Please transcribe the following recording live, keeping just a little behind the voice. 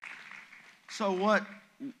So what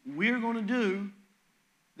we're going to do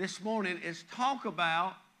this morning is talk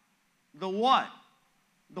about the what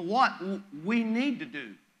we need to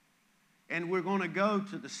do. And we're going to go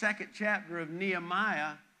to the second chapter of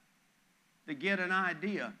Nehemiah to get an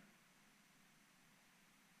idea.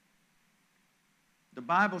 The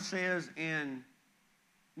Bible says in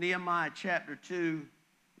Nehemiah chapter 2,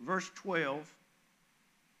 verse 12,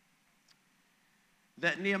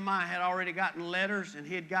 that Nehemiah had already gotten letters and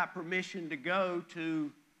he had got permission to go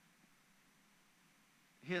to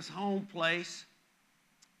his home place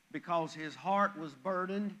because his heart was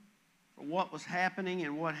burdened for what was happening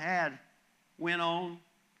and what had went on.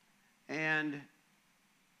 And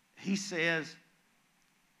he says,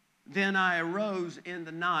 "Then I arose in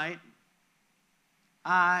the night,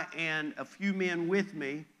 I and a few men with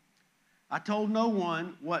me. I told no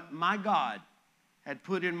one what my God had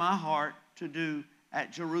put in my heart to do at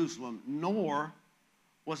Jerusalem, nor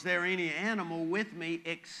was there any animal with me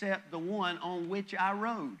except the one on which I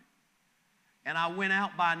rode. And I went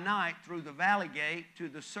out by night through the valley gate to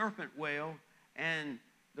the serpent well and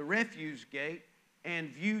the refuse gate, and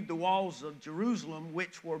viewed the walls of Jerusalem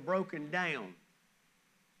which were broken down,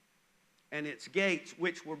 and its gates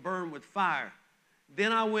which were burned with fire.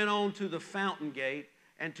 Then I went on to the fountain gate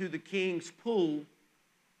and to the king's pool,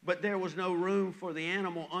 but there was no room for the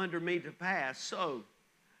animal under me to pass. So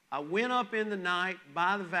I went up in the night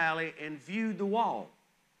by the valley and viewed the wall.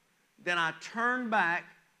 Then I turned back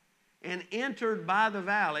and entered by the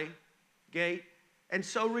valley gate, and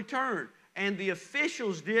so returned. And the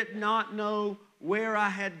officials did not know where I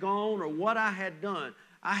had gone or what I had done.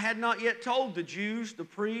 I had not yet told the Jews, the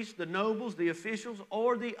priests, the nobles, the officials,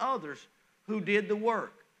 or the others who did the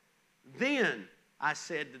work. Then I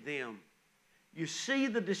said to them, you see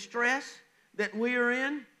the distress that we are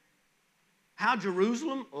in? How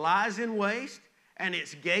Jerusalem lies in waste and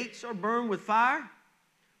its gates are burned with fire?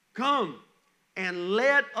 Come and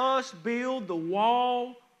let us build the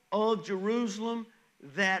wall of Jerusalem,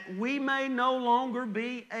 that we may no longer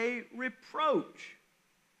be a reproach.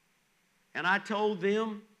 And I told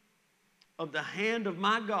them of the hand of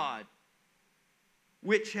my God,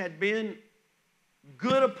 which had been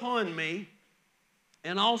good upon me,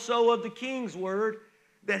 and also of the king's word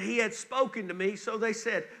that he had spoken to me. So they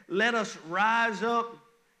said, let us rise up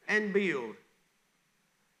and build.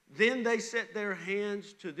 Then they set their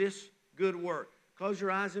hands to this good work. Close your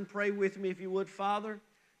eyes and pray with me if you would. Father,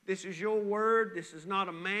 this is your word. This is not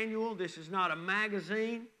a manual. This is not a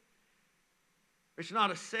magazine. It's not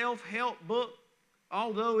a self-help book,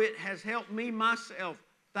 although it has helped me myself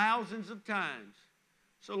thousands of times.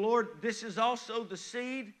 So, Lord, this is also the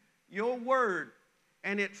seed, your word,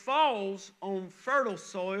 and it falls on fertile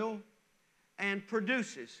soil and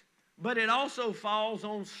produces. But it also falls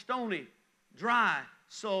on stony, dry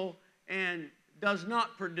soil and does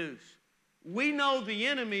not produce. We know the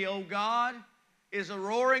enemy, O God, is a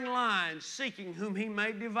roaring lion seeking whom he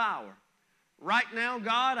may devour. Right now,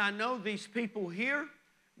 God, I know these people here,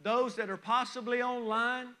 those that are possibly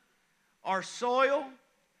online, are soil,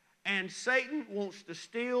 and Satan wants to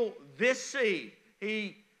steal this seed.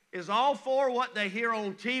 He is all for what they hear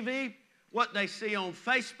on TV, what they see on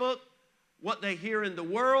Facebook, what they hear in the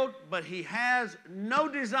world, but he has no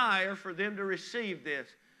desire for them to receive this.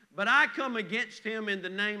 But I come against him in the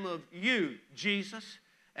name of you, Jesus,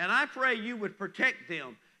 and I pray you would protect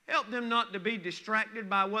them. Help them not to be distracted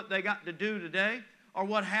by what they got to do today, or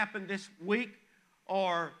what happened this week,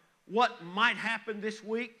 or what might happen this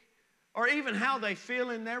week, or even how they feel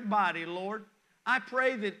in their body, Lord. I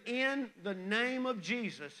pray that in the name of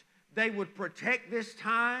Jesus, they would protect this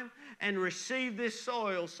time and receive this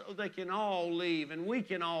soil so they can all leave and we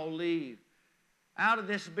can all leave out of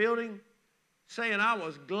this building saying, I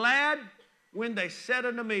was glad when they said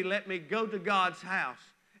unto me, let me go to God's house,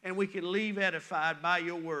 and we can leave edified by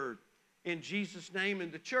your word. In Jesus' name,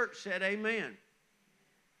 and the church said amen.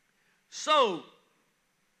 So,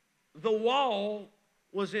 the wall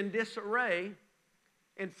was in disarray.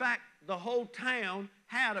 In fact, the whole town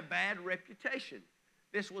had a bad reputation.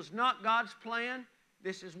 This was not God's plan.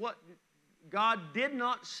 This is what God did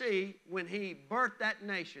not see when he birthed that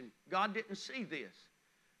nation. God didn't see this.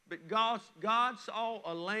 But God saw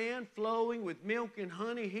a land flowing with milk and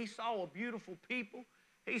honey. He saw a beautiful people.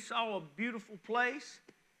 He saw a beautiful place.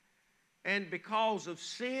 And because of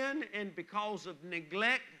sin and because of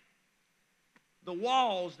neglect, the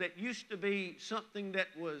walls that used to be something that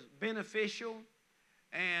was beneficial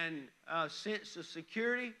and a sense of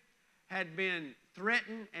security had been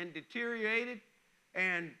threatened and deteriorated,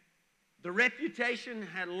 and the reputation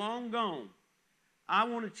had long gone. I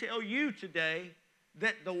want to tell you today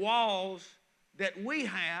that the walls that we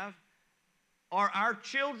have are our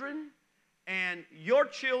children and your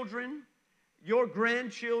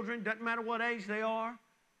grandchildren, doesn't matter what age they are.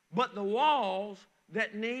 But the walls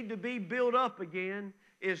that need to be built up again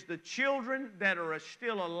is the children that are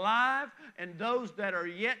still alive and those that are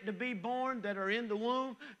yet to be born, that are in the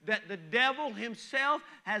womb, that the devil himself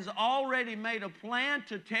has already made a plan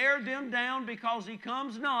to tear them down, because he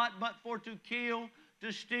comes not but for to kill,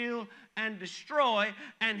 to steal, and destroy.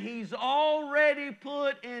 And he's already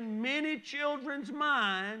put in many children's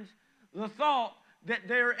minds the thought that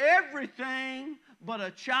they're everything but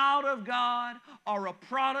a child of God or a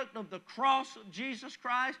product of the cross of Jesus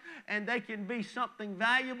Christ, and they can be something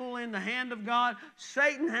valuable in the hand of God.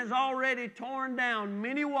 Satan has already torn down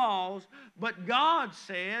many walls, but God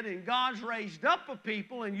said, and God's raised up a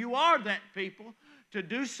people, and you are that people, to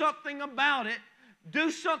do something about it,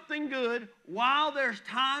 do something good while there's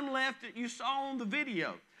time left, that you saw on the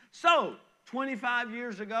video. So, 25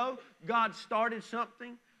 years ago, God started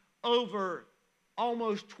something. Over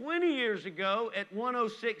almost 20 years ago at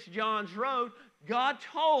 106 Johns Road, God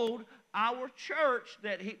told our church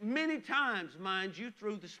that many times, mind you,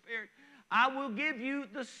 through the Spirit, I will give you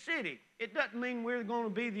the city. It doesn't mean we're going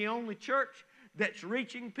to be the only church that's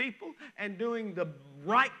reaching people and doing the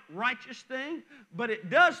righteous thing, but it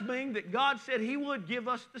does mean that God said He would give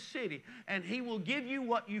us the city, and He will give you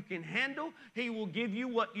what you can handle. He will give you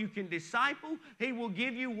what you can disciple. He will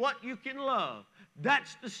give you what you can love.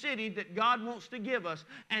 That's the city that God wants to give us.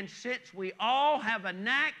 And since we all have a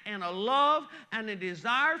knack and a love and a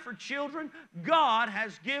desire for children, God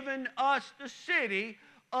has given us the city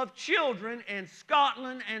of children in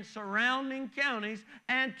Scotland and surrounding counties.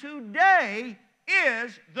 And today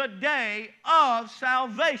is the day of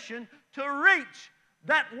salvation, to reach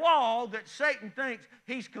that wall that Satan thinks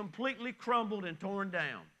he's completely crumbled and torn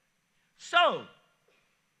down. So,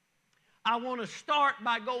 I want to start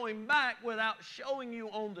by going back without showing you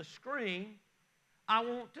on the screen. I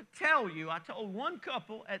want to tell you, I told one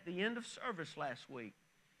couple at the end of service last week,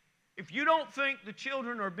 if you don't think the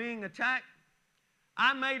children are being attacked,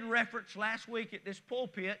 I made reference last week at this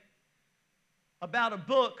pulpit about a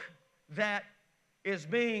book that is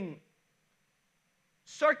being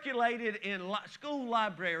circulated in school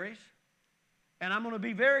libraries. And I'm going to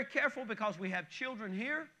be very careful, because we have children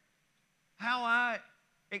here, how I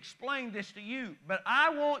explain this to you. But I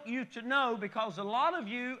want you to know, because a lot of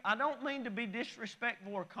you, I don't mean to be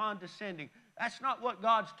disrespectful or condescending. That's not what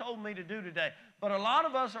God's told me to do today. But a lot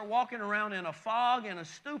of us are walking around in a fog and a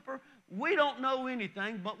stupor. We don't know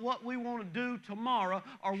anything but what we want to do tomorrow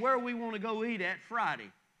or where we want to go eat at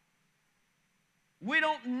Friday. We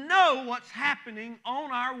don't know what's happening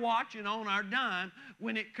on our watch and on our dime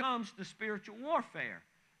when it comes to spiritual warfare.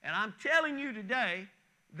 And I'm telling you today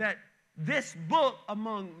that this book,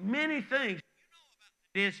 among many things, you know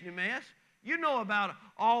about the Disney mess. You know about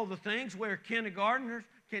all the things where kindergartners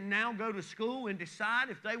can now go to school and decide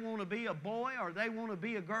if they want to be a boy or they want to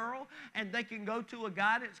be a girl, and they can go to a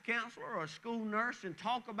guidance counselor or a school nurse and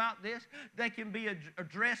talk about this. They can be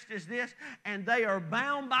addressed as this, and they are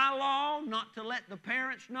bound by law not to let the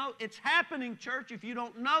parents know. It's happening, church. If you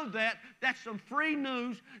don't know that, that's some free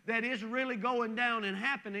news that is really going down and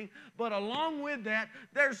happening. But along with that,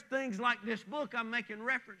 there's things like this book I'm making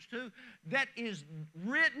reference to that is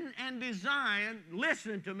written and designed,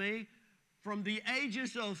 listen to me, from the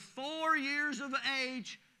ages of 4 years of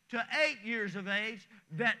age to 8 years of age,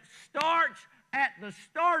 that starts at the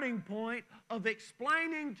starting point of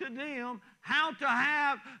explaining to them how to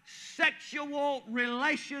have sexual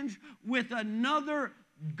relations with another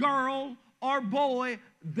girl or boy,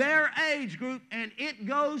 their age group, and it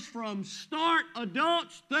goes from start,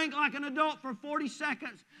 adults, think like an adult for 40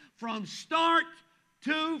 seconds, from start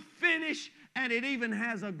to finish, and it even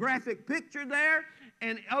has a graphic picture there.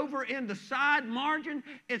 And over in the side margin,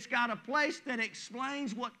 it's got a place that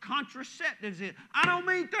explains what contraceptives is. I don't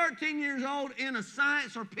mean 13 years old in a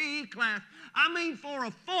science or PE class. I mean for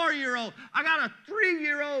a 4-year-old. I got a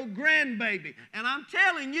 3-year-old grandbaby. And I'm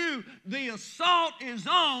telling you, the assault is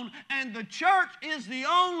on, and the church is the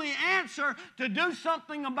only answer to do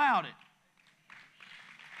something about it.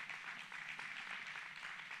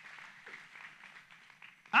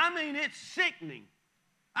 I mean, it's sickening.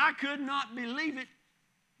 I could not believe it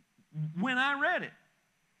when I read it.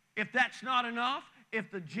 If that's not enough, if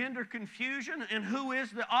the gender confusion and who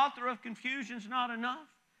is the author of confusion is not enough,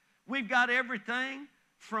 we've got everything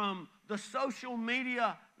from the social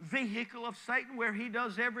media vehicle of Satan, where he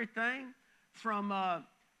does everything from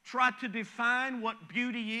try to define what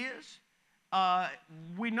beauty is.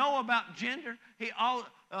 We know about gender.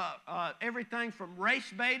 Everything from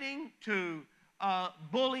race baiting to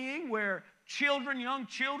bullying, where children, young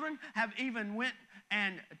children, have even went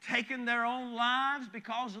and taken their own lives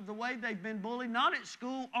because of the way they've been bullied, not at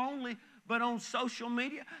school only, but on social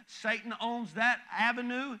media. Satan owns that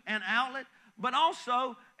avenue and outlet. But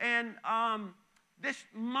also, and this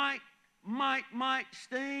might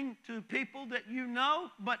sting to people that you know,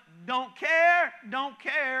 but don't care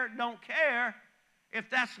if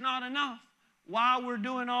that's not enough. While we're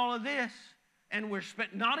doing all of this, and we're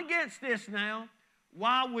not against this now,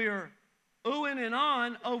 while we're oohing and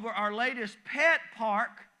on over our latest pet park,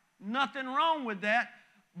 nothing wrong with that,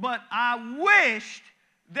 but I wished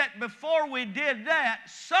that before we did that,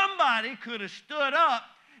 somebody could have stood up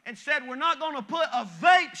and said, we're not going to put a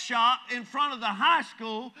vape shop in front of the high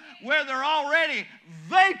school where they're already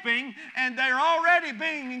vaping and they're already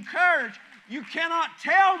being encouraged. You cannot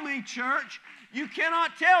tell me, church. You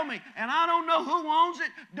cannot tell me. And I don't know who owns it,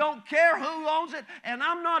 don't care who owns it, and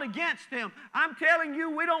I'm not against them. I'm telling you,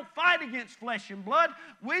 we don't fight against flesh and blood.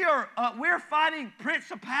 We're fighting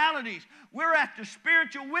principalities. We're after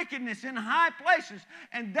spiritual wickedness in high places,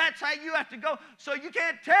 and that's how you have to go. So you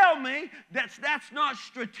can't tell me that's not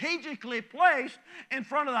strategically placed in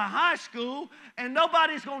front of the high school, and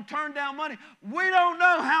nobody's going to turn down money. We don't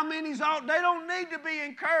know how many's out. They don't need to be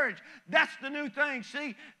encouraged. That's the new thing.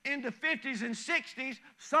 See, in the 50s and 60s,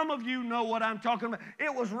 some of you know what I'm talking about.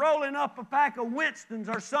 It was rolling up a pack of Winstons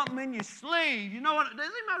or something in your sleeve. You know what? Does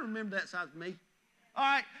anybody remember that size of me? All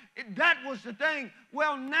right, that was the thing.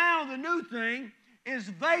 Well, now the new thing is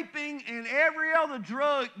vaping and every other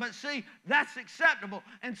drug, but see, that's acceptable.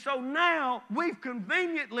 And so now we've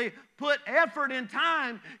conveniently put effort and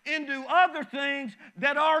time into other things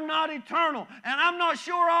that are not eternal. And I'm not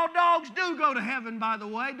sure all dogs do go to heaven, by the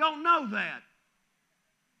way. Don't know that.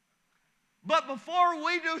 But before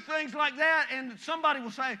we do things like that, and somebody will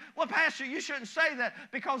say, well, Pastor, you shouldn't say that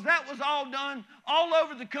because that was all done all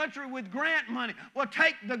over the country with grant money. Well,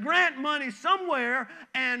 take the grant money somewhere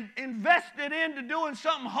and invest it into doing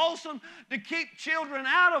something wholesome to keep children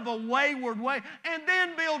out of a wayward way, and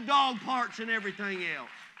then build dog parks and everything else.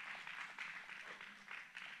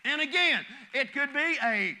 And again, it could be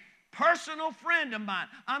a personal friend of mine.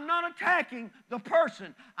 I'm not attacking the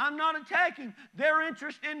person. I'm not attacking their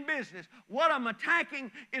interest in business. What I'm attacking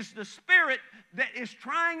is the spirit that is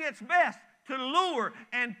trying its best to lure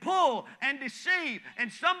and pull and deceive. And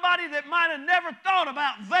somebody that might have never thought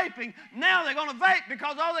about vaping, now they're going to vape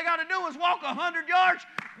because all they got to do is walk 100 yards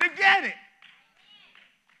to get it.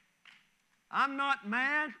 I'm not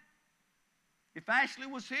mad. If Ashley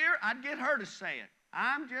was here, I'd get her to say it.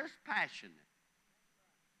 I'm just passionate.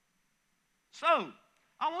 So,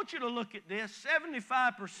 I want you to look at this.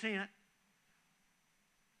 75%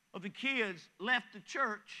 of the kids left the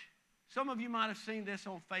church. Some of you might have seen this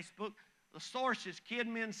on Facebook. The source is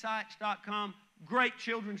KidMenSites.com. Great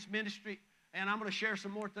children's ministry. And I'm going to share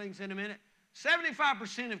some more things in a minute.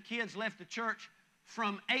 75% of kids left the church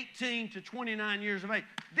from 18 to 29 years of age.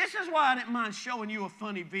 This is why I didn't mind showing you a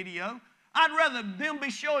funny video. I'd rather them be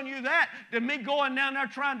showing you that than me going down there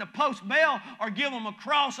trying to post bail or give them a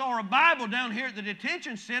cross or a Bible down here at the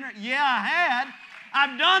detention center. Yeah, I had.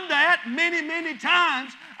 I've done that many, many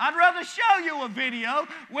times. I'd rather show you a video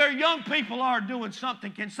where young people are doing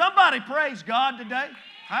something. Can somebody praise God today?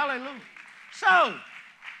 Hallelujah. So,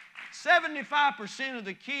 75% of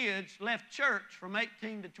the kids left church from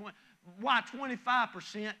 18 to 20. Why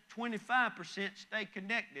 25%? 25% stay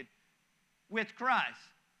connected with Christ.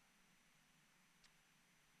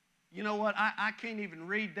 You know what? I can't even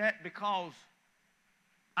read that because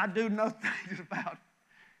I do know things about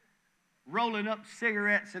rolling up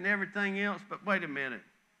cigarettes and everything else. But wait a minute.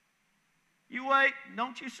 You wait.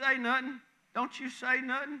 Don't you say nothing. Don't you say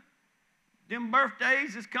nothing. Them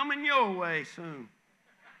birthdays is coming your way soon.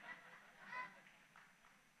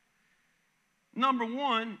 Number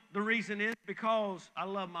one, the reason is because I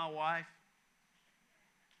love my wife.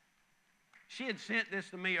 She had sent this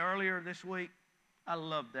to me earlier this week. I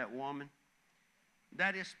love that woman.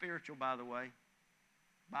 That is spiritual, by the way.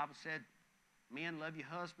 The Bible said, men, love your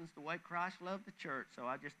husbands the way Christ loved the church. So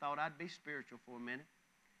I just thought I'd be spiritual for a minute.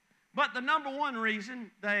 But the number one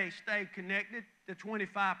reason they stayed connected, the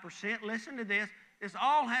 25%, listen to this, this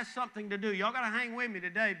all has something to do. Y'all got to hang with me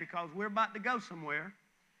today because we're about to go somewhere.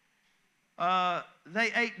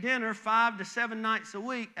 They ate dinner 5 to 7 nights a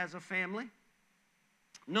week as a family.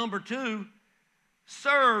 Number two,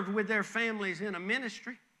 served with their families in a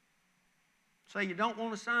ministry. Say you don't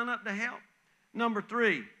want to sign up to help. Number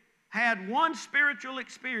three, had one spiritual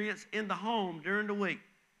experience in the home during the week.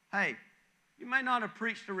 Hey, You may not have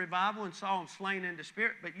preached a revival and saw them slain in the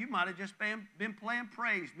Spirit, but you might have just been playing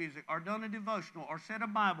praise music or done a devotional or said a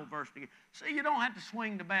Bible verse together. See, you don't have to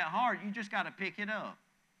swing the bat hard. You just got to pick it up.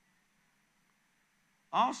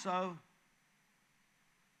 Also,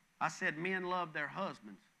 I said men love their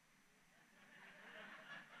husbands.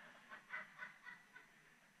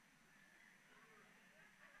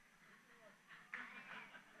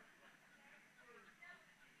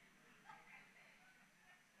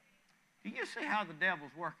 Do you see how the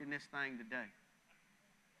devil's working this thing today?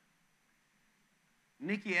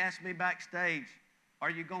 Nikki asked me backstage,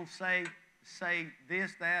 are you going to say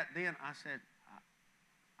this, that, then? I said,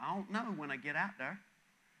 I don't know when I get out there.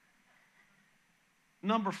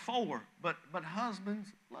 Number 4, but husbands,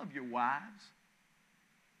 love your wives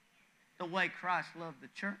the way Christ loved the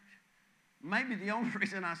church. Maybe the only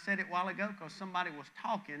reason I said it a while ago because somebody was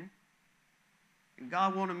talking and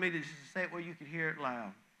God wanted me to just say it where you could hear it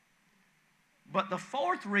loud. But the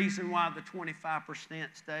 4th reason why the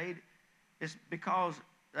 25% stayed is because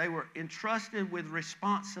they were entrusted with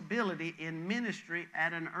responsibility in ministry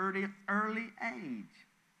at an early age.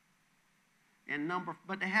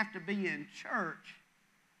 But they have to be in church.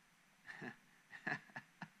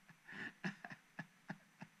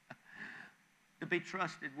 To be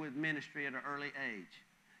trusted with ministry at an early age.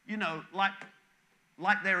 You know, like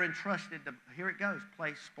they're entrusted to, here it goes,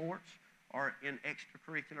 play sports or in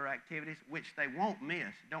extracurricular activities, which they won't miss.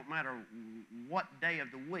 It don't matter what day of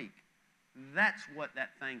the week. That's what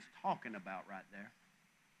that thing's talking about right there.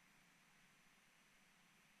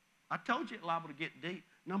 I told you it's liable to get deep.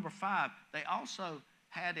 Number 5, they also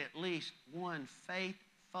had at least one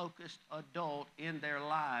faith-focused adult in their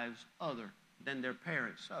lives other than their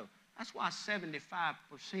parents. So that's why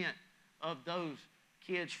 75% of those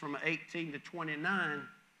kids from 18 to 29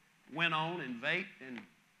 went on and vaped and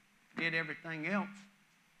did everything else.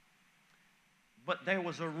 But there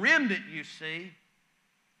was a remnant, you see,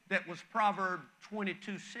 that was Proverbs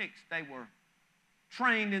 22:6. They were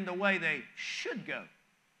trained in the way they should go.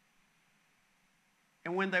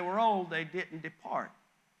 And when they were old, they didn't depart.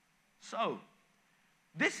 So,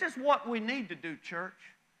 this is what we need to do,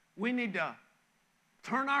 church. We need to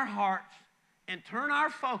turn our hearts and turn our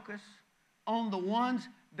focus on the ones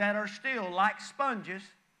that are still like sponges,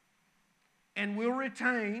 and we'll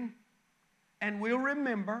retain, and we'll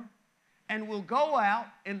remember, and we'll go out,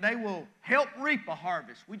 and they will help reap a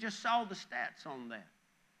harvest. We just saw the stats on that.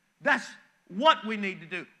 That's what we need to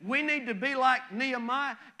do. We need to be like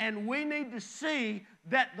Nehemiah, and we need to see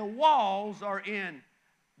that the walls are in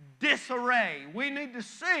disarray. We need to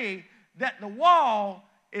see that the wall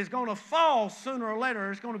is going to fall sooner or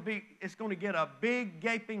later. It's going to get a big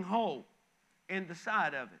gaping hole in the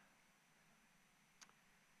side of it.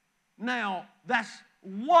 Now, that's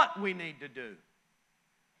what we need to do.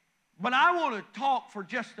 But I want to talk for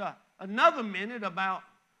just another minute about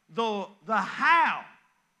the how.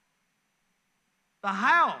 The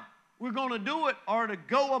how we're going to do it or to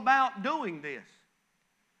go about doing this.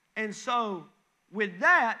 And so, with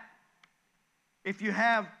that, if you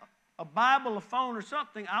have a Bible, a phone, or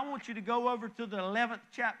something, I want you to go over to the 11th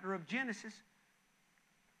chapter of Genesis.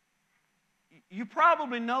 You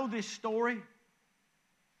probably know this story,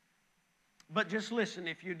 but just listen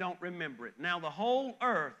if you don't remember it. Now, the whole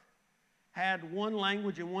earth had one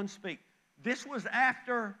language and one speech. This was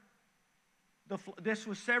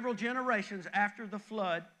several generations after the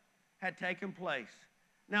flood had taken place.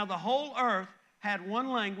 Now, the whole earth had one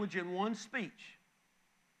language and one speech.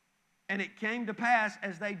 And it came to pass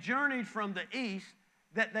as they journeyed from the east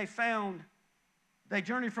that they found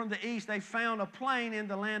a plain in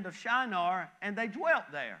the land of Shinar, and they dwelt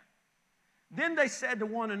there. Then they said to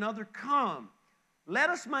one another, "Come, let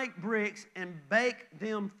us make bricks and bake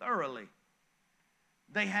them thoroughly."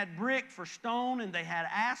 They had brick for stone, and they had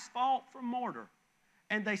asphalt for mortar.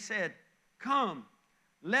 And they said, "Come,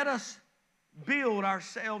 let us build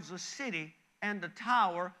ourselves a city and a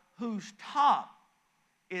tower whose top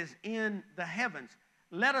is in the heavens.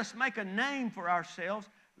 Let us make a name for ourselves,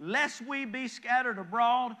 lest we be scattered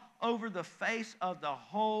abroad over the face of the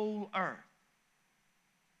whole earth."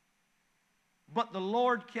 But the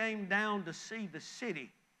Lord came down to see the city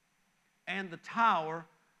and the tower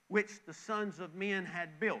which the sons of men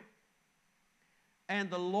had built. And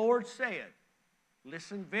the Lord said,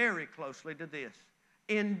 listen very closely to this,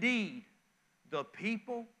 "Indeed, the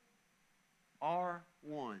people are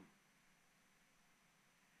one,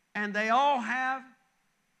 and they all have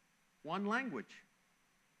one language."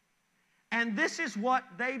 And this is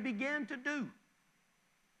what they began to do.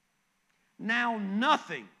 Now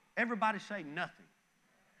nothing, everybody say nothing,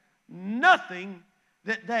 nothing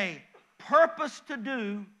that they purposed to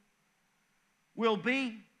do will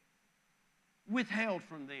be withheld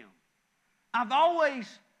from them. I've always,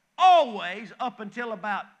 up until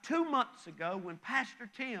about 2 months ago when Pastor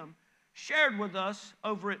Tim shared with us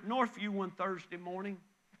over at Northview one Thursday morning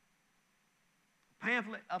a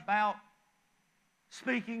pamphlet about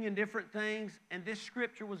speaking and different things, and this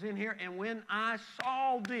scripture was in here, and when I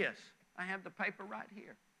saw this, I have the paper right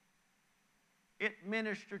here. It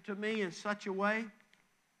ministered to me in such a way.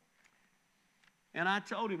 And I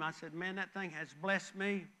told him, I said, man, that thing has blessed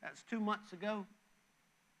me. That's 2 months ago.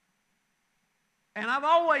 And I've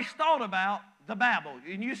always thought about the Bible.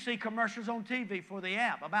 And you see commercials on TV for the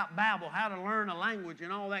app about Bible, how to learn a language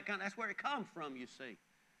and all that kind of, that's where it comes from, you see.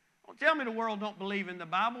 Don't tell me the world don't believe in the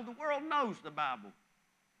Bible. The world knows the Bible.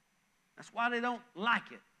 That's why they don't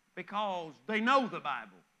like it, because they know the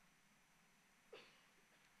Bible.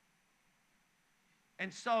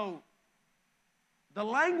 And so the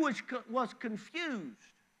language was confused.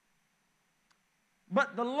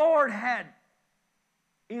 But the Lord had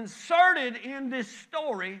inserted in this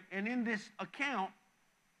story and in this account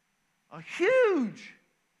a huge,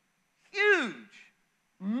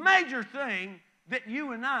 major thing that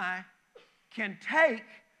you and I can take,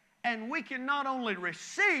 and we can not only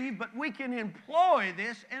receive, but we can employ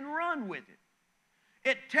this and run with it.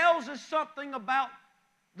 It tells us something about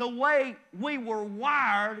the way we were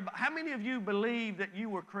wired. How many of you believe that you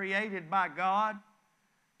were created by God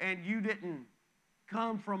and you didn't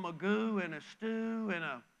come from a goo and a stew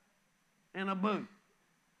and a boo?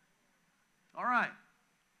 All right.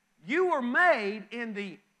 You were made in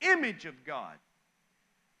the image of God.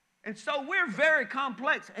 And so we're very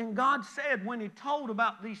complex. And God said when He told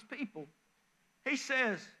about these people, He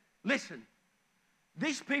says, listen,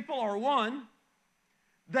 these people are one.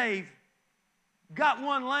 They've got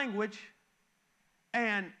one language.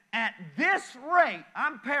 And at this rate,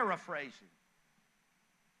 I'm paraphrasing,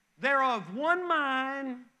 they're of one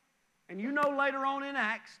mind. And you know later on in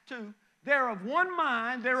Acts 2, they're of one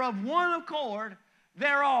mind. They're of one accord.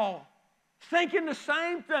 They're all thinking the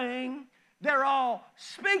same thing. They're all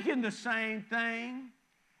speaking the same thing,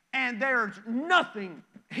 and there's nothing,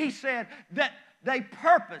 he said, that they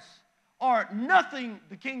purpose, or nothing,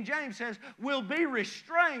 the King James says, will be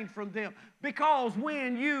restrained from them. Because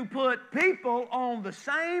when you put people on the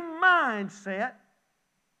same mindset,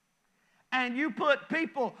 and you put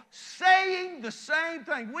people saying the same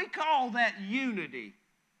thing, we call that unity.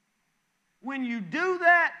 When you do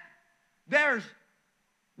that, there's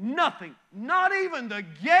nothing, not even the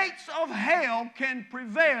gates of hell can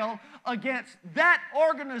prevail against that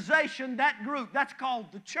organization, that group. That's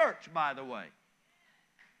called the church, by the way.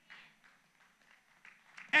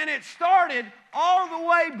 And it started all the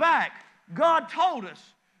way back. God told us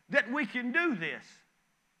that we can do this.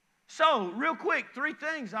 So, real quick, 3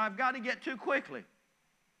 things I've got to get to quickly.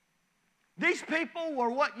 These people were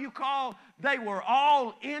what you call, they were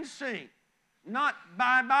all in sync. Not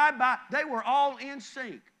bye. They were all in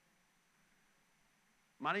sync.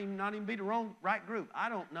 Might even not even be the right group. I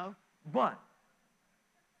don't know. But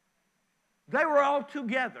they were all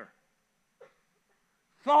together.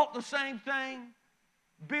 Thought the same thing.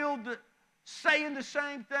 Saying the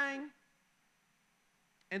same thing.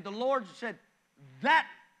 And the Lord said,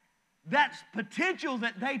 that's potential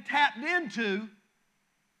that they tapped into,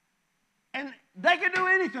 and they can do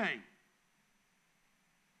anything.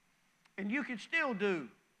 And you can still do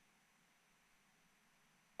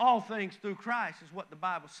all things through Christ, is what the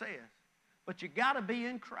Bible says. But you got to be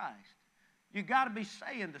in Christ. You got to be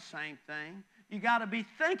saying the same thing. You got to be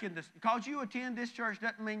thinking this. Because you attend this church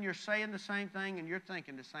doesn't mean you're saying the same thing and you're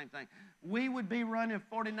thinking the same thing. We would be running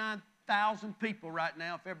 49,000 people right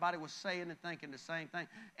now if everybody was saying and thinking the same thing.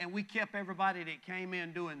 And we kept everybody that came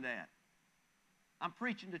in doing that. I'm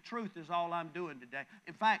preaching the truth is all I'm doing today.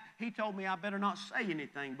 In fact, he told me I better not say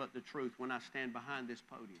anything but the truth when I stand behind this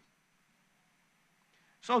podium.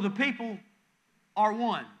 So the people are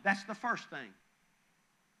one. That's the first thing.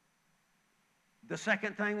 The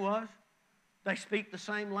second thing was they speak the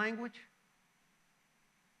same language.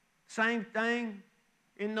 Same thing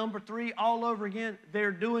in number 3 all over again.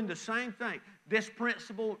 They're doing the same thing. This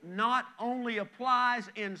principle not only applies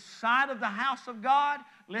inside of the house of God.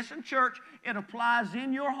 Listen, church, it applies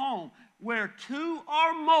in your home where 2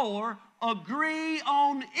 or more agree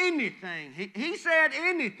on anything. He said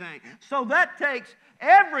anything. So that takes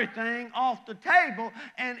everything off the table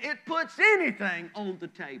and it puts anything on the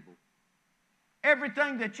table.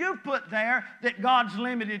 Everything that you've put there that God's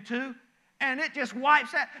limited to, and it just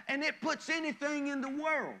wipes out, and it puts anything in the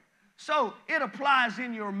world. So it applies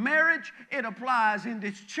in your marriage, it applies in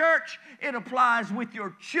this church, it applies with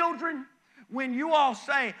your children. When you all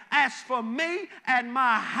say, as for me and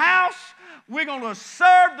my house, We're going to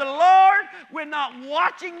serve the Lord. We're not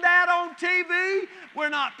watching that on TV. We're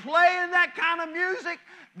not playing that kind of music.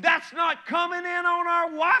 That's not coming in on our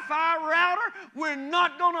Wi-Fi router. We're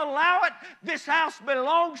not going to allow it. This house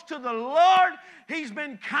belongs to the Lord. He's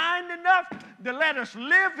been kind enough to let us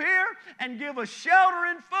live here and give us shelter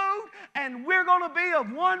and food, and we're going to be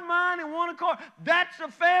of one mind and one accord. That's a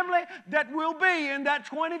family that will be in that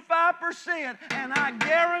 25%, and I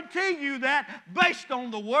guarantee you that based on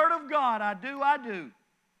the Word of God. I do.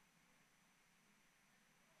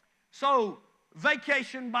 So,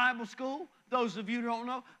 Vacation Bible School, those of you who don't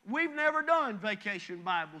know, we've never done Vacation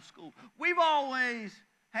Bible School. We've always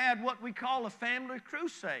had what we call a family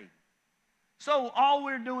crusade. So all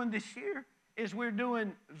we're doing this year is we're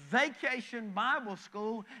doing Vacation Bible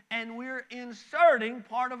School, and we're inserting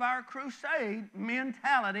part of our crusade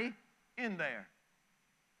mentality in there.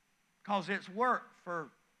 Because it's worked for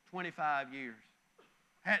 25 years.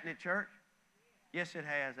 Hasn't it, church? Yes, it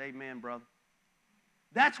has. Amen, brother.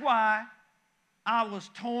 That's why I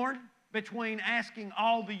was torn between asking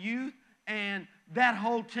all the youth and that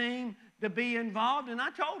whole team to be involved. And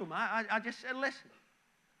I told them, I just said, listen.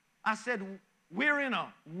 I said, we're in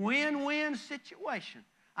a win-win situation.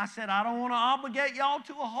 I said, I don't want to obligate y'all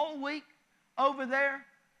to a whole week over there.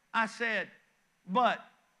 I said, but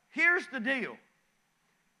here's the deal.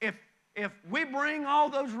 If we bring all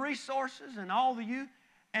those resources and all the youth,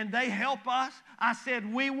 and they help us, I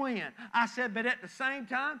said, we win. I said, but at the same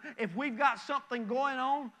time, if we've got something going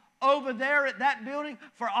on over there at that building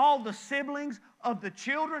for all the siblings of the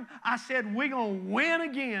children, I said, we're going to win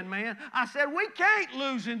again, man. I said, we can't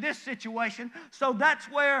lose in this situation. So that's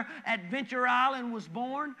where Adventure Island was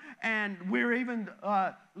born, and we're even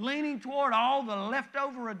leaning toward all the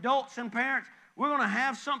leftover adults and parents. We're going to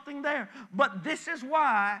have something there. But this is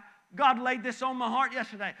why God laid this on my heart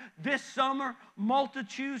yesterday. This summer,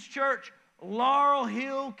 Multitudes Church, Laurel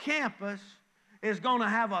Hill campus is going to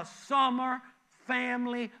have a summer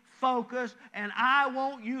family focus, and I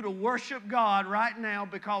want you to worship God right now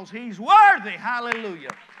because He's worthy.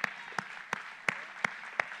 Hallelujah.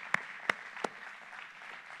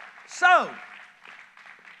 So,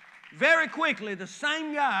 very quickly, the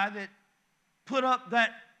same guy that put up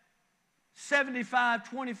that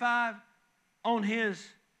 75-25 on his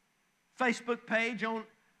Facebook page,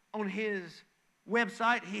 on his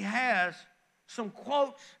website, he has some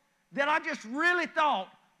quotes that I just really thought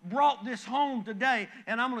brought this home today,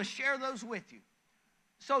 and I'm going to share those with you.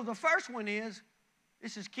 So the first one is,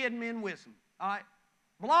 this is Kid Men Wisdom, all right?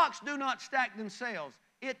 Blocks do not stack themselves.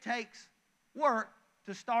 It takes work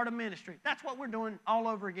to start a ministry. That's what we're doing all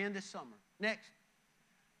over again this summer. Next.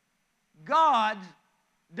 God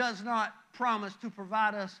does not promise to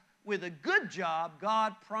provide us with a good job.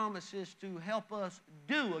 God promises to help us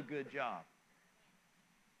do a good job.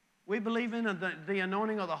 We believe in the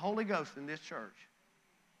anointing of the Holy Ghost in this church.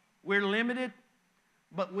 We're limited,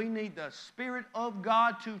 but we need the Spirit of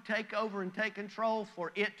God to take over and take control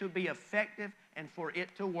for it to be effective and for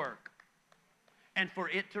it to work and for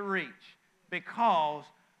it to reach, because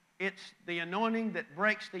it's the anointing that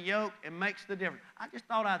breaks the yoke and makes the difference. I just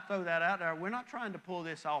thought I'd throw that out there. We're not trying to pull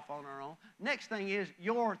this off on our own. Next thing is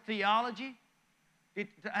your theology. Hey,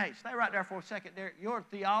 stay right there for a second there. Your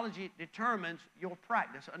theology determines your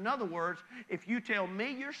practice. In other words, if you tell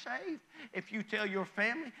me you're saved, if you tell your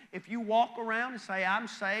family, if you walk around and say, I'm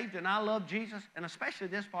saved and I love Jesus, and especially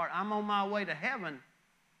this part, I'm on my way to heaven,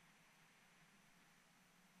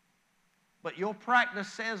 but your practice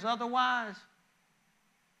says otherwise,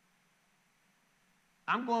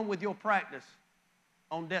 I'm going with your practice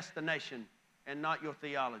on destination and not your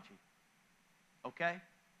theology. Okay?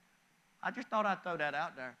 I just thought I'd throw that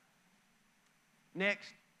out there. Next,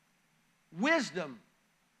 wisdom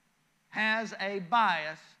has a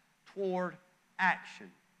bias toward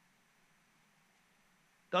action.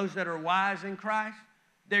 Those that are wise in Christ,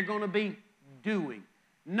 they're going to be doing.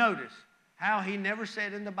 Notice how He never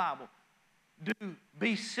said in the Bible,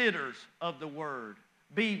 be sitters of the Word,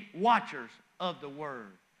 be watchers of the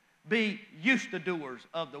Word, be used to doers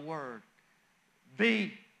of the Word,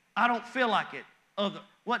 be, I don't feel like it, of the,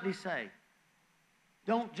 what did He say?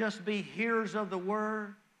 Don't just be hearers of the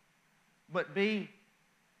Word, but be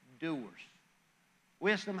doers.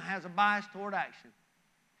 Wisdom has a bias toward action.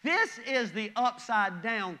 This is the upside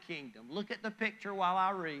down kingdom. Look at the picture while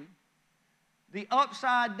I read. The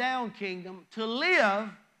upside down kingdom, to live,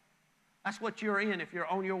 that's what you're in if you're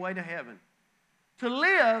on your way to heaven. To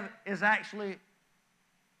live is actually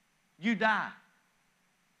you die.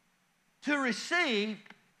 To receive,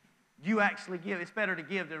 you actually give. It's better to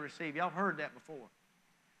give than receive. Y'all have heard that before.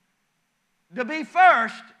 To be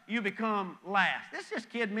first, you become last. This is just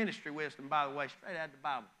kid ministry wisdom, by the way, straight out of the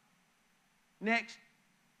Bible. Next,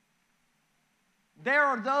 there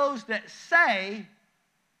are those that say,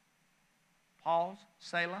 pause,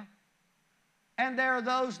 Selah, and there are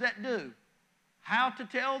those that do. How to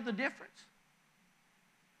tell the difference?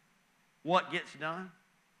 What gets done?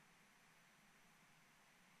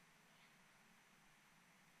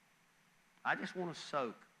 I just want to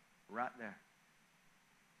soak right there.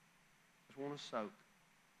 Just want to soak.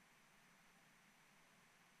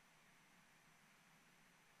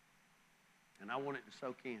 And I want it to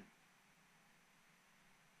soak in.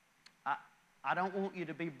 I don't want you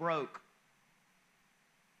to be broke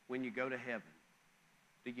when you go to heaven.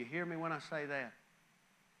 Do you hear me when I say that?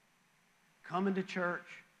 Coming to church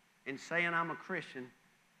and saying I'm a Christian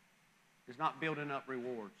is not building up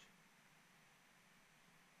rewards.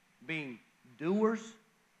 Being doers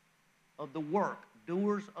of the work,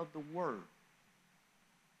 doers of the word.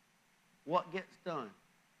 What gets done?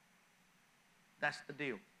 That's the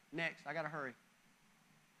deal. Next, I got to hurry.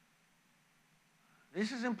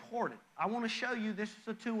 This is important. I want to show you this is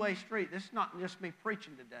a two-way street. This is not just me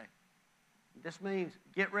preaching today. This means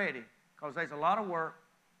get ready, because there's a lot of work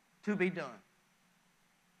to be done.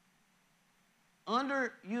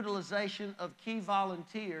 Underutilization of key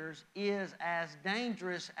volunteers is as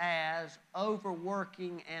dangerous as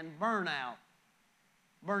overworking and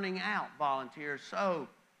burning out volunteers. So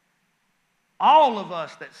all of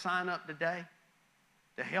us that sign up today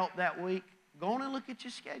to help that week, go on and look at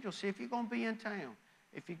your schedule. See if you're going to be in town.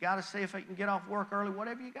 If you got to see if you can get off work early,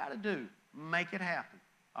 whatever you got to do, make it happen.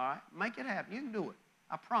 All right? Make it happen. You can do it.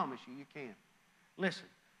 I promise you, you can. Listen,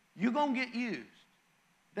 you're going to get used.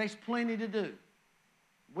 There's plenty to do.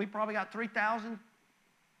 We probably got 3,000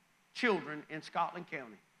 children in Scotland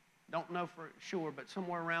County. Don't know for sure, but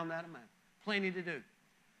somewhere around that amount. Plenty to do.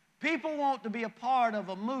 People want to be a part of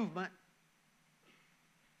a movement.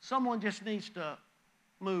 Someone just needs to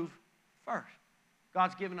move first.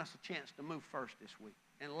 God's given us a chance to move first this week.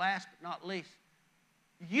 And last but not least,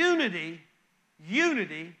 unity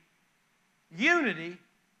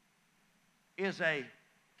is a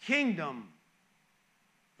kingdom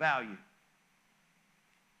value.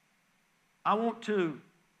 I want to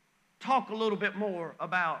talk a little bit more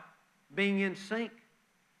about being in sync.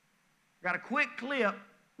 Got a quick clip,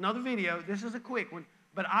 another video. This is a quick one,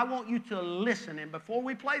 but I want you to listen. And before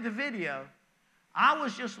we play the video, I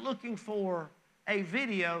was just looking for a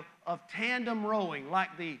video of tandem rowing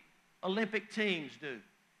like the Olympic teams do.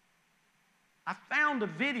 I found a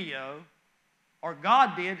video, or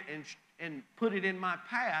God did, and put it in my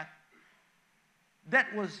path,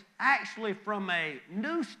 that was actually from a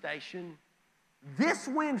news station this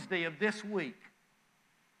Wednesday of this week.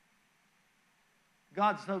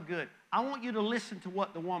 God's so good. I want you to listen to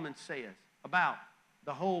what the woman says about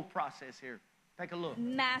the whole process here. Take a look.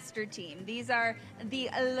 Master team. These are the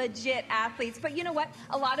legit athletes. But you know what?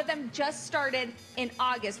 A lot of them just started in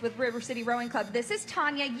August with River City Rowing Club. This is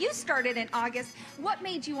Tanya. You started in August. What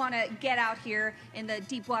made you want to get out here in the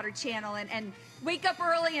Deepwater Channel and wake up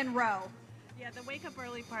early and row? Yeah, the wake up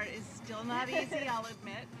early part is still not easy, I'll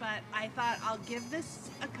admit, but I thought I'll give this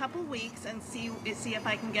a couple weeks and see if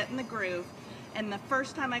I can get in the groove. And the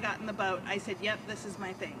first time I got in the boat, I said, yep, this is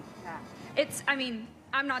my thing. Yeah.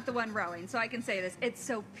 I'm not the one rowing, so I can say this. It's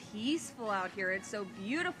so peaceful out here. It's so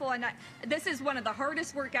beautiful. And this is one of the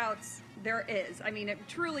hardest workouts there is. I mean, it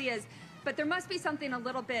truly is. But there must be something a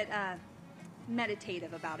little bit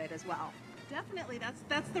meditative about it as well. Definitely,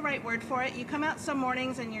 that's the right word for it. You come out some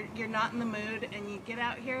mornings and you're not in the mood, and you get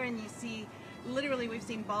out here and you see, literally we've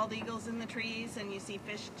seen bald eagles in the trees, and you see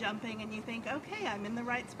fish jumping, and you think, okay, I'm in the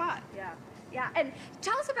right spot. Yeah. Yeah, and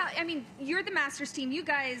tell us about, I mean, you're the Masters team. You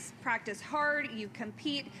guys practice hard, you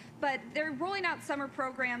compete, but they're rolling out summer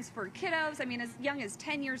programs for kiddos, I mean, as young as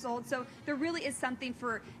 10 years old, so there really is something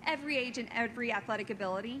for every age and every athletic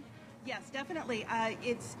ability. Yes, definitely.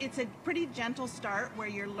 It's a pretty gentle start where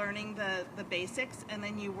you're learning the basics, and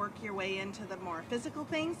then you work your way into the more physical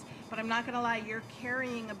things, but I'm not going to lie, you're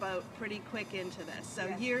carrying a boat pretty quick into this,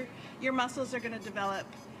 so yes. Your muscles are going to develop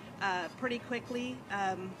pretty quickly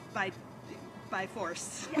by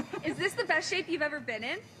force. Yeah. Is this the best shape you've ever been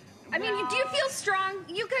in? I mean, do you feel strong?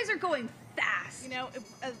 You guys are going fast. You know,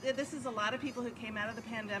 this is a lot of people who came out of the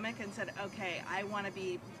pandemic and said, okay, I want to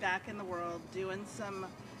be back in the world doing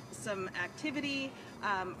some activity.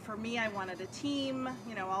 For me, I wanted a team,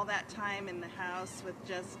 you know, all that time in the house with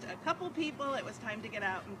just a couple people. It was time to get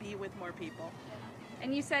out and be with more people.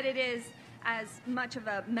 And you said it is as much of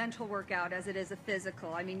a mental workout as it is a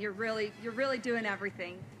physical. I mean, you're really doing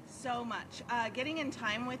everything. so much. Getting in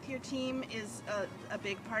time with your team is a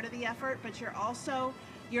big part of the effort, but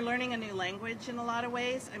you're learning a new language in a lot of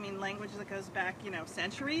ways. I mean, language that goes back,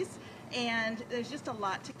 centuries, and there's just a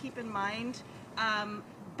lot to keep in mind.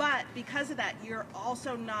 But because of that, you're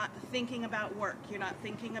also not thinking about work. You're not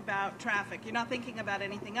thinking about traffic. You're not thinking about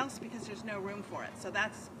anything else because there's no room for it. So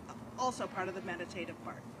that's also part of the meditative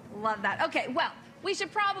part. Love that. Okay, well, we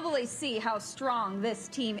should probably see how strong this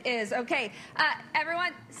team is. Okay,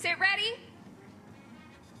 everyone, sit ready.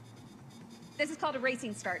 This is called a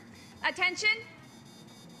racing start. Attention.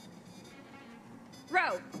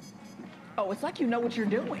 Row. Oh, it's like you know what you're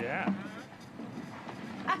doing. Yeah.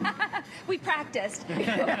 We practiced.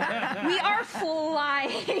 We are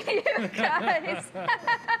flying, you guys.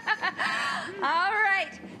 All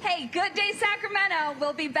right. Hey, good day, Sacramento.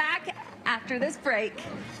 We'll be back after this break.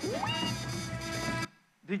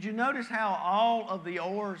 Did you notice how all of the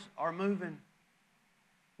oars are moving?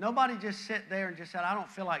 Nobody just sat there and just said, I don't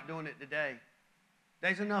feel like doing it today.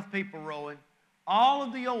 There's enough people rowing. All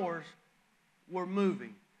of the oars were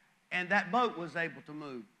moving, and that boat was able to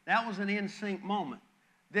move. That was an in-sync moment.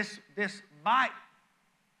 This bike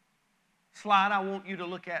slide I want you to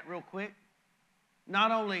look at real quick. Not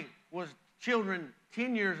only was children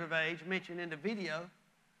 10 years of age mentioned in the video,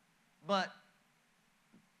 but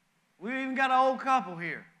we've even got an old couple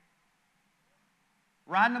here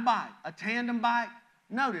riding a bike, a tandem bike.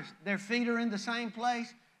 Notice their feet are in the same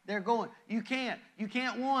place. They're going. You can't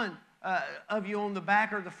one of you on the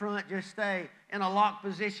back or the front just stay in a locked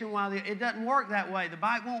position while it doesn't work that way. The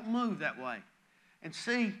bike won't move that way. And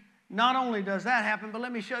see, not only does that happen, but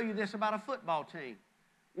let me show you this about a football team.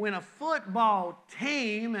 When a football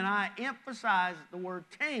team, and I emphasize the word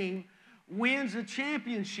team, wins a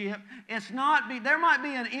championship, there might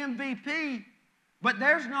be an MVP, but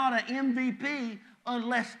there's not an MVP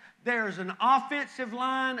unless there's an offensive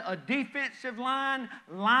line, a defensive line,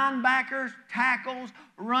 linebackers, tackles,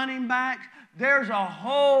 running backs. There's a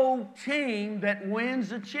whole team that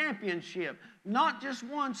wins a championship, not just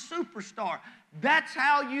one superstar. That's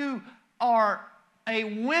how you are a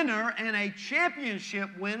winner and a championship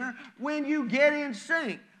winner, when you get in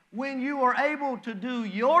sync, when you are able to do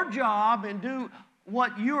your job and do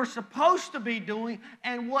what you're supposed to be doing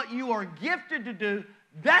and what you are gifted to do.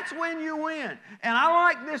 That's when you win. And I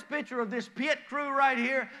like this picture of this pit crew right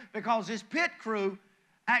here, because this pit crew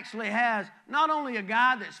actually has not only a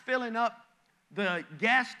guy that's filling up the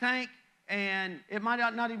gas tank, and it might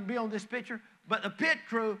not even be on this picture, but the pit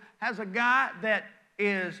crew has a guy that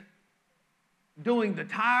is doing the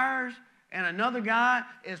tires, and another guy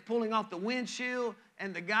is pulling off the windshield,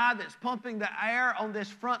 and the guy that's pumping the air on this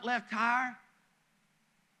front left tire.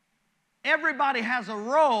 Everybody has a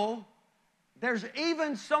role. There's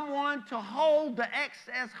even someone to hold the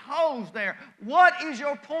excess hose there. What is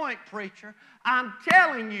your point, preacher? I'm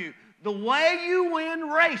telling you, the way you win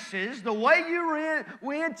races, the way you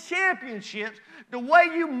win championships, the way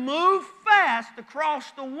you move fast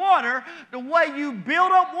across the water, the way you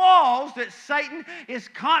build up walls that Satan is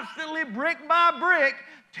constantly brick by brick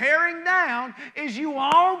tearing down, is you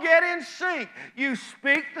all get in sync. You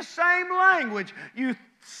speak the same language. You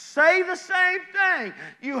say the same thing.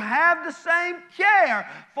 You have the same care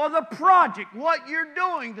for the project, what you're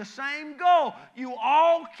doing, the same goal. You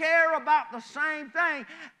all care about the same thing.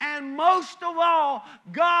 And most of all,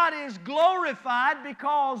 God is glorified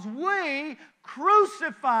because we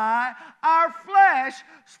crucify our flesh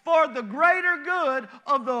for the greater good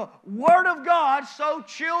of the Word of God, so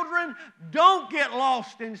children don't get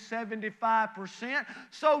lost in 75%,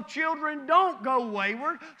 so children don't go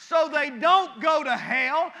wayward, so they don't go to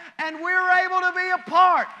hell, and we're able to be a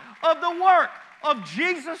part of the work of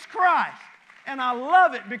Jesus Christ. And I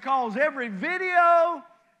love it because every video,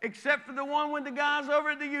 except for the one with the guys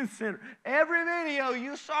over at the youth center, every video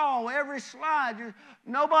you saw, every slide,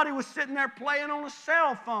 nobody was sitting there playing on a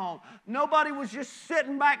cell phone. Nobody was just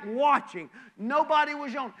sitting back watching. Nobody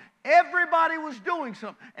was on. Everybody was doing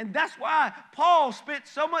something. And that's why Paul spent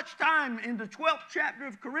so much time in the 12th chapter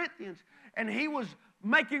of Corinthians, and he was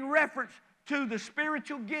making reference to the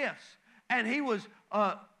spiritual gifts, and he was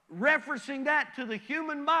referencing that to the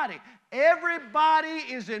human body. Everybody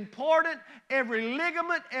is important. Every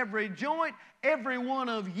ligament, every joint, every one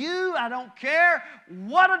of you. I don't care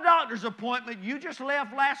what a doctor's appointment you just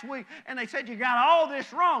left last week and they said you got all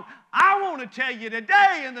this wrong. I want to tell you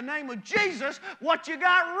today in the name of Jesus what you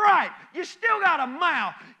got right. You still got a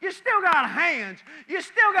mouth. You still got hands. You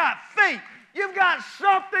still got feet. You've got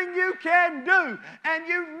something you can do, and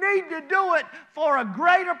you need to do it for a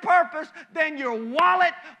greater purpose than your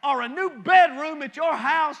wallet or a new bedroom at your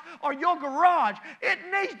house or your garage. It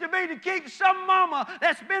needs to be to keep some mama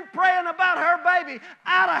that's been praying about her baby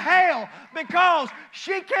out of hell because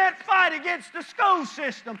she can't fight against the school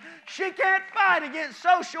system. She can't fight against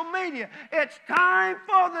social media. It's time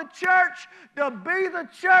for the church to be the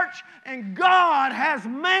church, and God has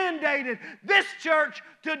mandated this church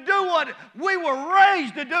to do what we were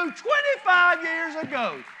raised to do 25 years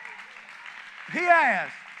ago. He has.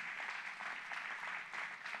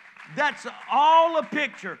 That's all a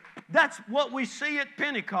picture. That's what we see at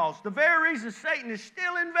Pentecost. The very reason Satan is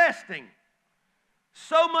still investing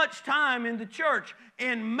so much time in the church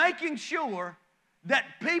in making sure that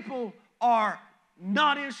people are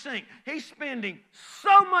not in sync. He's spending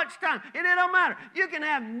so much time, and it don't matter. You can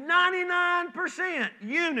have 99%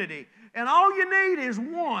 unity, and all you need is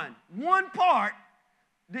one part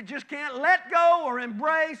that just can't let go or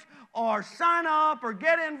embrace or sign up or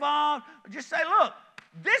get involved. Just say, look,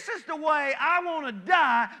 this is the way I want to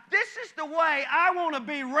die. This is the way I want to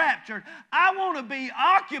be raptured. I want to be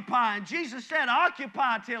occupying. Jesus said,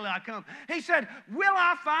 occupy till I come. He said, will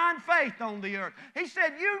I find faith on the earth? He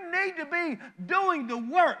said, you need to be doing the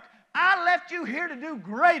work. I left you here to do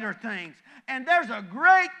greater things. And there's a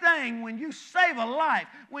great thing when you save a life,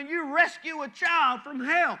 when you rescue a child from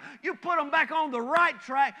hell. You put them back on the right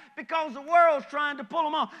track because the world's trying to pull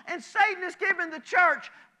them off. And Satan is keeping the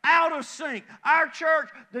church out of sync. Our church,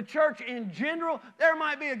 the church in general, there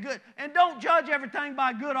might be a good, and don't judge everything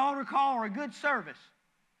by a good altar call or a good service.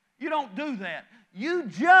 You don't do that. You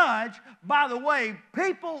judge by the way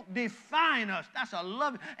people define us. That's a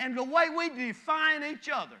love, and the way we define each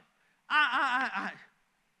other. I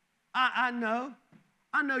know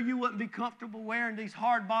you wouldn't be comfortable wearing these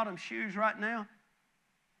hard-bottom shoes right now,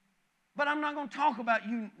 but I'm not going to talk about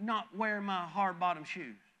you not wearing my hard-bottom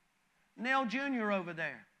shoes. Nell Jr. over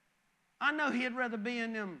there, I know he'd rather be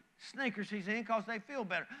in them sneakers he's in because they feel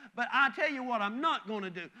better. But I tell you what I'm not going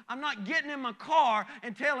to do. I'm not getting in my car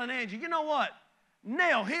and telling Angie, you know what?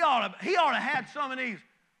 Nell, he ought to have some of these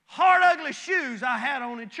hard, ugly shoes I had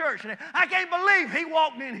on in church today. I can't believe he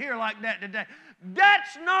walked in here like that today.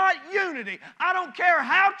 That's not unity. I don't care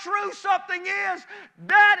how true something is.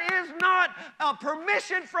 That is not a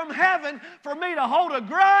permission from heaven for me to hold a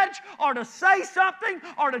grudge or to say something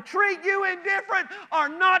or to treat you indifferent or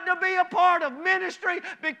not to be a part of ministry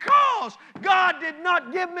because God did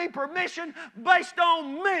not give me permission based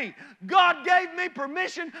on me. God gave me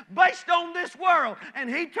permission based on this world. And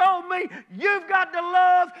He told me, you've got to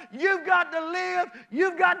love, you've got to live,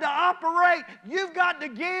 you've got to operate, you've got to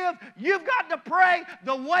give, you've got to pray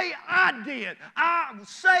the way I did. I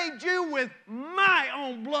saved you with my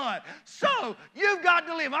own blood. So you've got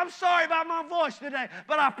to live. I'm sorry about my voice today,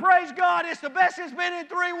 but I praise God it's the best it's been in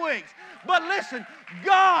 3 weeks. But listen,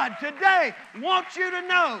 God today wants you to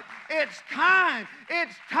know it's time.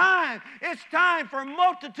 It's time. It's time for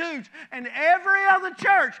multitudes and every other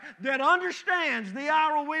church that understands the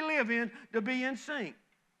hour we live in to be in sync.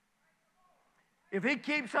 If He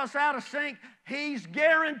keeps us out of sync, He's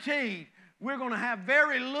guaranteed we're going to have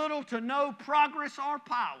very little to no progress or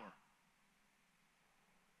power.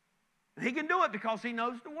 He can do it because He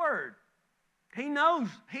knows the Word. He knows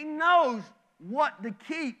what to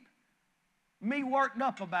keep me worked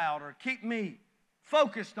up about or keep me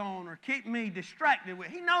focused on or keep me distracted with.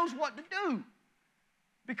 He knows what to do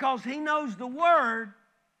because He knows the Word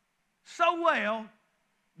so well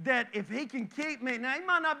that if He can keep me, now He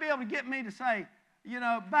might not be able to get me to say,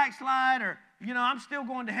 backslide or, I'm still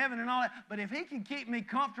going to heaven and all that. But if He can keep me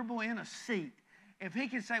comfortable in a seat, if He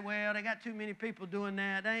can say, well, they got too many people doing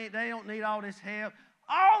that, they don't need all this help,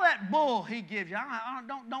 all that bull He gives you,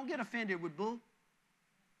 don't get offended with bull.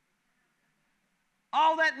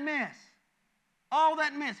 All that mess,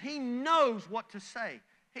 He knows what to say.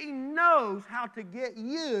 He knows how to get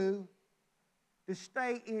you to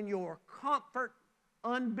stay in your comfort,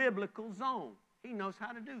 unbiblical zone. He knows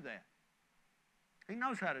how to do that. He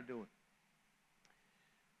knows how to do it.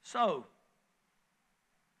 So,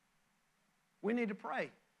 we need to pray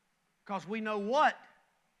because we know what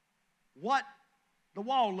the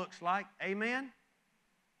wall looks like. Amen?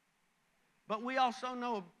 But we also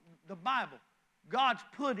know the Bible. God's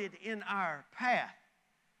put it in our path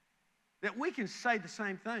that we can say the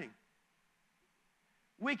same thing.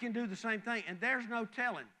 We can do the same thing, and there's no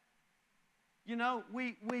telling.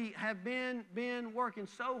 We have been working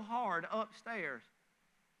so hard upstairs.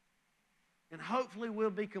 And hopefully we'll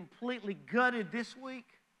be completely gutted this week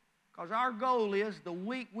because our goal is the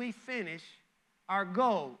week we finish, our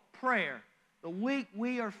goal, prayer, the week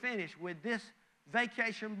we are finished with this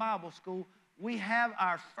Vacation Bible School, we have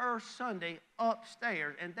our first Sunday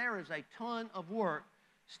upstairs, and there is a ton of work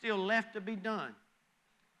still left to be done.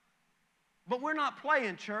 But we're not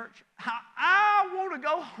playing, church. I want to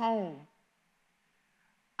go home.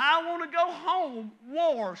 I want to go home,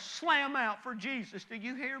 war, slam out for Jesus. Do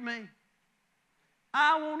you hear me?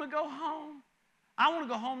 I want to go home. I want to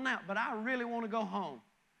go home now, but I really want to go home.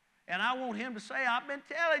 And I want him to say, I've been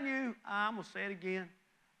telling you. I'm going to say it again.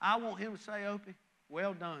 I want him to say, Opie,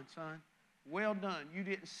 well done, son. Well done. You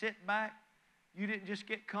didn't sit back. You didn't just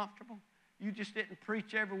get comfortable. You just didn't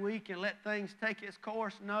preach every week and let things take its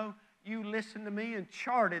course. No, you listened to me and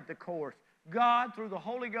charted the course. God, through the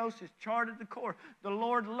Holy Ghost, has charted the course. The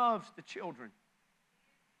Lord loves the children.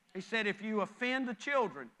 He said, if you offend the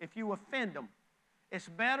children, if you offend them, it's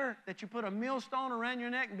better that you put a millstone around your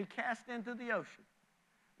neck and be cast into the ocean.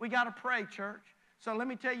 We got to pray, church. So let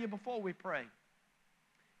me tell you before we pray.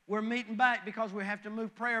 We're meeting back because we have to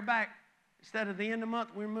move prayer back. Instead of the end of the month,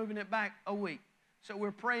 we're moving it back a week. So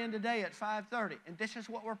we're praying today at 5:30, and this is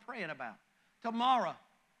what we're praying about. Tomorrow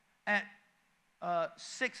at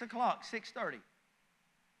 6 o'clock, 6:30.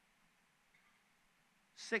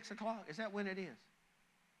 6 o'clock, is that when it is?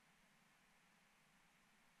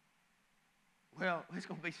 Well, it's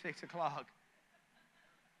going to be 6 o'clock.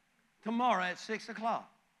 Tomorrow at 6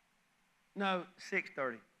 o'clock. No,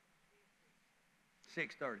 6:30.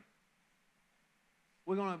 6:30.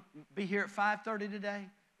 We're going to be here at 5:30 today.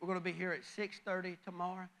 We're going to be here at 6:30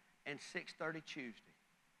 tomorrow and 6:30 Tuesday.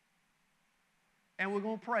 And we're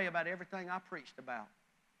going to pray about everything I preached about.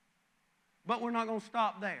 But we're not going to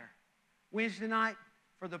stop there. Wednesday night,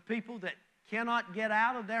 for the people that cannot get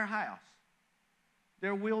out of their house,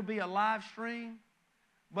 there will be a live stream,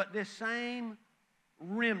 but this same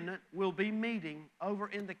remnant will be meeting over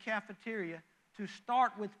in the cafeteria to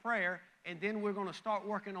start with prayer, and then we're going to start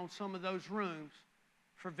working on some of those rooms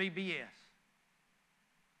for VBS.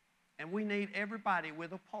 And we need everybody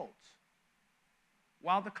with a pulse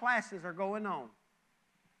while the classes are going on.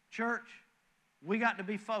 Church, we got to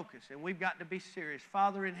be focused and we've got to be serious.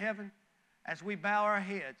 Father in heaven, as we bow our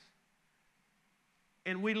heads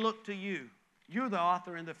and we look to you, you're the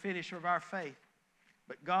author and the finisher of our faith.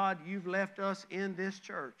 But God, you've left us in this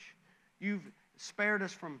church. You've spared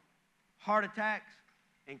us from heart attacks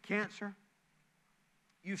and cancer.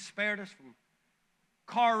 You've spared us from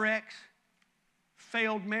car wrecks,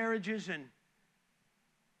 failed marriages, and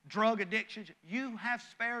drug addictions. You have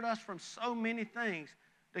spared us from so many things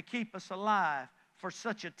to keep us alive for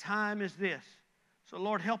such a time as this. So,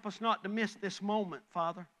 Lord, help us not to miss this moment,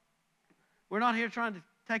 Father. We're not here trying to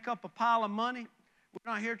take up a pile of money.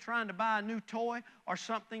 We're not here trying to buy a new toy or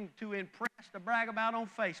something to impress, to brag about on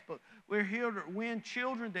Facebook. We're here to win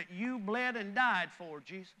children that you bled and died for,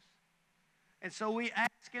 Jesus. And so we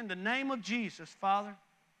ask in the name of Jesus, Father,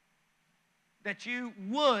 that you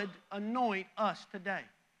would anoint us today.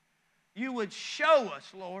 You would show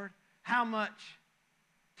us, Lord, how much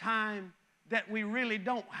time that we really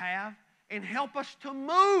don't have, and help us to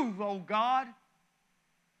move, oh God,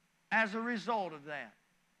 as a result of that.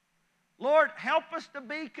 Lord, help us to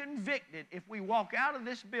be convicted if we walk out of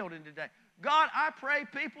this building today. God, I pray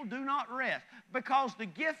people do not rest, because the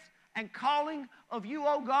gift and calling of you,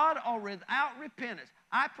 oh God, are without repentance.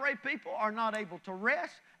 I pray people are not able to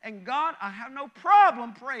rest, and God, I have no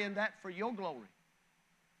problem praying that for your glory.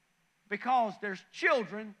 Because there's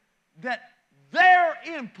children that their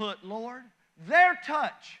input, Lord, their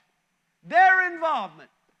touch, their involvement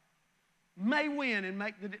may win and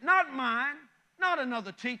make the difference. Not mine, not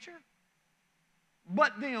another teacher,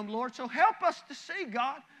 but them, Lord. So help us to see,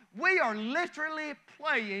 God, we are literally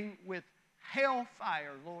playing with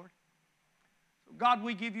hellfire, Lord. So God,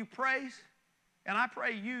 we give you praise, and I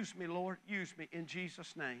pray, use me, Lord, use me in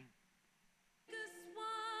Jesus' name.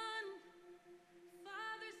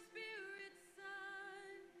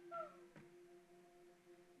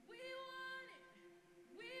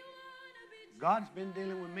 God's been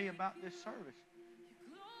dealing with me about this service.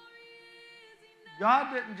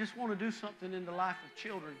 God didn't just want to do something in the life of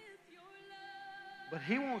children, but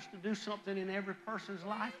He wants to do something in every person's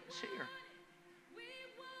life that's here.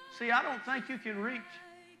 See, I don't think you can reach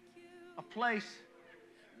a place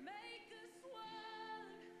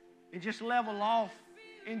and just level off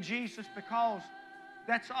in Jesus because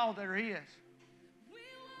that's all there is.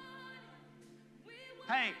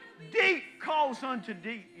 Hey, deep calls unto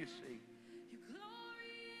deep, you see.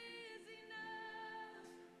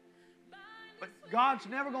 But God's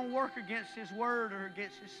never going to work against His word or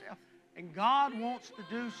against Himself. And God wants to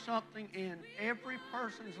do something in every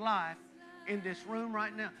person's life in this room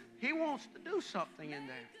right now. He wants to do something in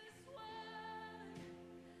there.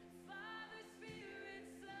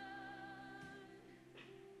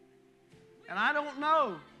 And I don't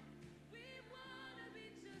know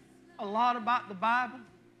a lot about the Bible,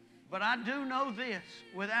 but I do know this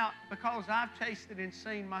because I've tasted and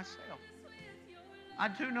seen myself. I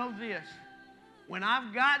do know this. When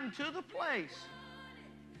I've gotten to the place,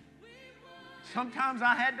 sometimes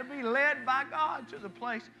I had to be led by God to the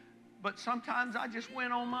place, but sometimes I just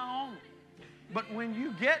went on my own. But when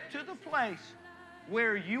you get to the place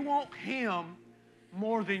where you want Him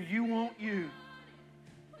more than you want you,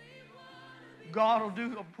 God will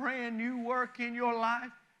do a brand new work in your life.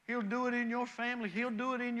 He'll do it in your family. He'll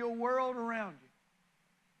do it in your world around you.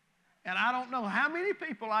 And I don't know how many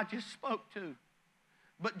people I just spoke to,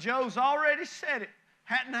 but Joe's already said it.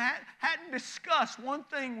 Hadn't discussed one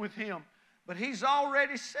thing with him, but he's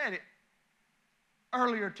already said it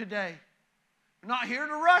earlier today. I'm not here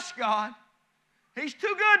to rush God. He's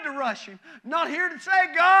too good to rush Him. Not here to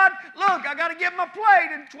say, God, look, I got to get my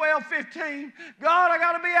plate in 12:15. God, I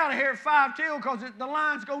got to be out of here at 5 till because the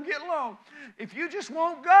line's going to get long. If you just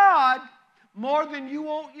want God more than you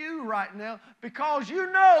want you right now, because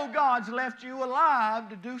you know God's left you alive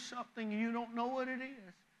to do something you don't know what it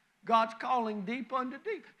is. God's calling deep unto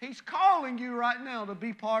deep. He's calling you right now to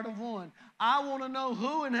be part of one. I want to know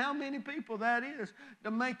who and how many people that is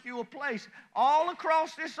to make you a place all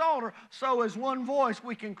across this altar so as one voice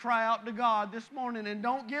we can cry out to God this morning, and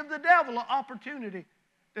don't give the devil an opportunity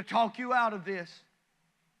to talk you out of this.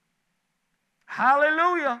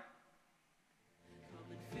 Hallelujah.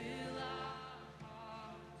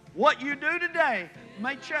 What you do today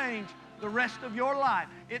may change the rest of your life.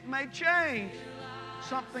 It may change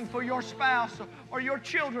something for your spouse or your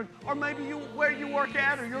children or maybe where you work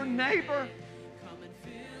at or your neighbor.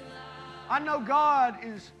 I know God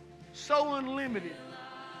is so unlimited.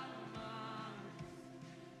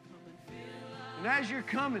 And as you're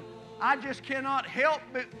coming, I just cannot help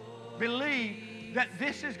but believe that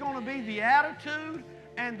this is going to be the attitude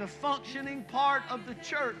and the functioning part of the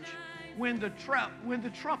church when the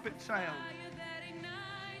trumpet sounds.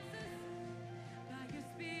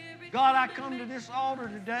 God, I come to this altar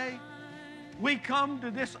today. We come to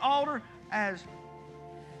this altar as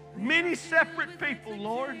many separate people,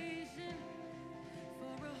 Lord.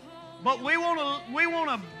 But we want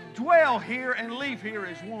to dwell here and leave here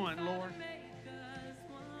as one, Lord.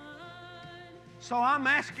 So I'm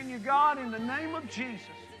asking you, God, in the name of Jesus,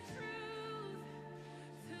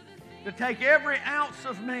 to take every ounce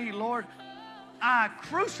of me, Lord. I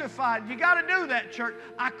crucified. You got to do that, church.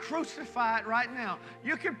 I crucify it right now.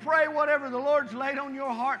 You can pray whatever the Lord's laid on your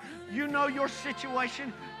heart. You know your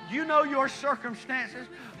situation. You know your circumstances.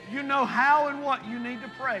 You know how and what you need to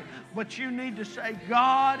pray. But you need to say,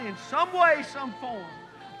 God, in some way, some form,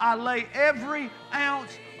 I lay every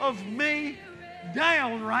ounce of me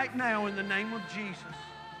down right now in the name of Jesus.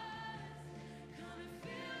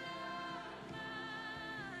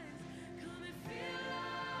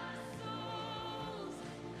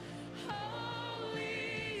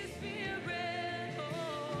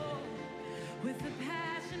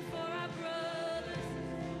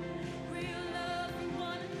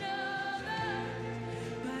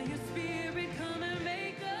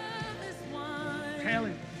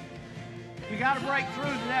 You got to break through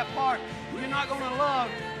to that part. You're not going to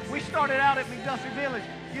love. We started out at McDuffie Village.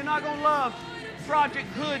 You're not going to love Project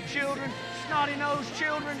Hood children, snotty-nosed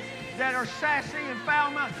children that are sassy and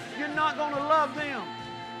foul-mouthed. You're not going to love them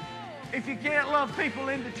if you can't love people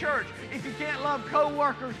in the church, if you can't love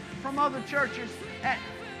co-workers from other churches at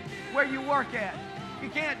where you work at. You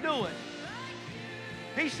can't do it.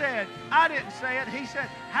 He said, I didn't say it. He said,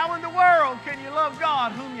 how in the world can you love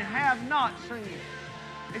God whom you have not seen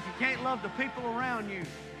if you can't love the people around you?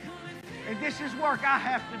 And this is work I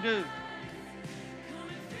have to do.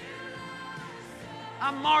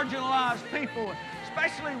 I marginalize people,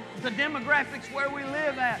 especially the demographics where we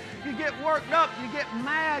live at. You get worked up, you get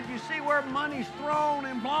mad, you see where money's thrown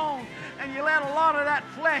and blown, and you let a lot of that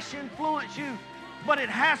flesh influence you. But it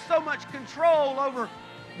has so much control over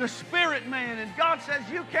the spirit man. And God says,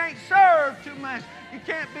 you can't serve two masters. You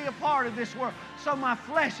can't be a part of this world. So my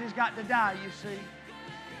flesh has got to die, you see.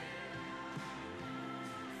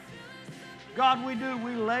 God,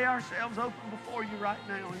 we lay ourselves open before you right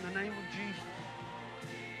now in the name of Jesus.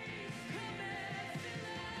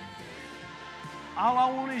 All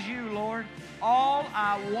I want is you, Lord. All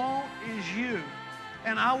I want is you.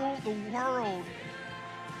 And I want the world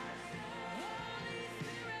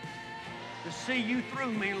to see you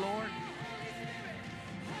through me, Lord.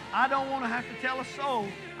 I don't want to have to tell a soul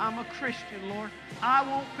I'm a Christian, Lord. I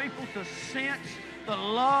want people to sense the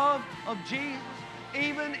love of Jesus,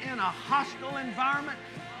 even in a hostile environment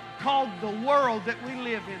called the world that we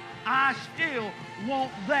live in. I still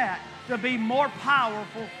want that to be more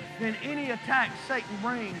powerful than any attack Satan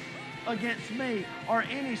brings against me, or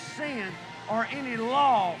any sin, or any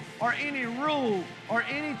law, or any rule, or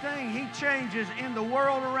anything he changes in the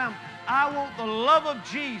world around me. I want the love of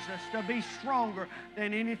Jesus to be stronger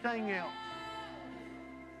than anything else.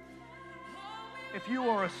 If you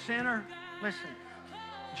are a sinner, listen,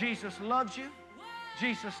 Jesus loves you.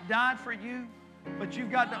 Jesus died for you. But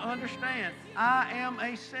you've got to understand, I am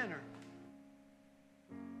a sinner.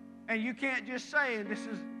 And you can't just say, and this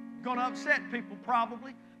is going to upset people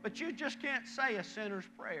probably, but you just can't say a sinner's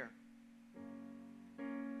prayer.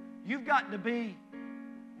 You've got to be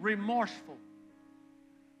remorseful.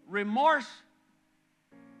 Remorse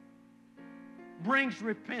brings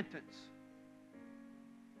repentance.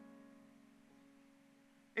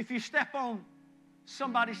 If you step on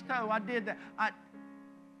somebody's toe, I did that.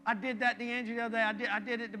 I did that to Angie the other day. I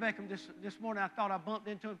did it to Beckham this morning. I thought I bumped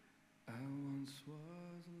into him.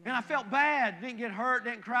 And I felt bad. Didn't get hurt,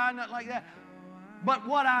 didn't cry, nothing like that. But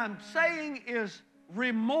what I'm saying is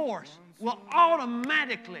remorse will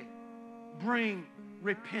automatically bring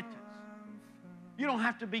repentance. You don't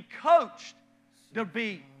have to be coached to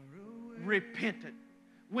be repentant.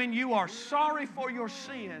 When you are sorry for your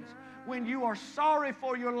sins, when you are sorry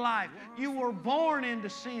for your life, you were born into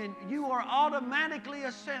sin, you are automatically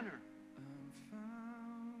a sinner.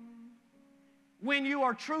 When you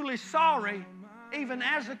are truly sorry, even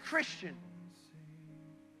as a Christian,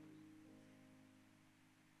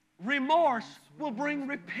 remorse will bring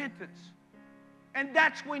repentance. And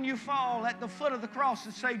that's when you fall at the foot of the cross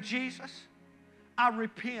and say, Jesus, I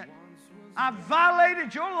repent. I've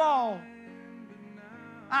violated your law.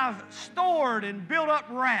 I've stored and built up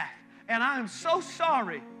wrath. And I am so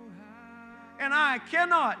sorry. And I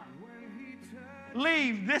cannot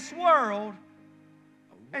leave this world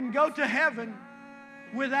and go to heaven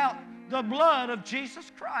without the blood of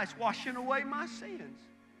Jesus Christ washing away my sins.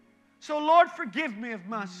 So, Lord, forgive me of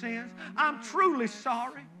my sins. I'm truly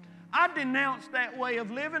sorry. I denounce that way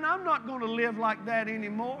of living. I'm not going to live like that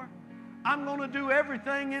anymore. I'm going to do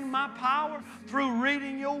everything in my power through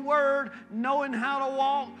reading your word, knowing how to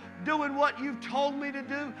walk, doing what you've told me to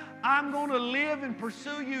do. I'm going to live and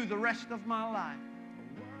pursue you the rest of my life.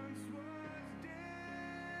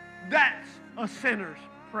 That's a sinner's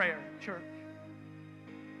prayer, church.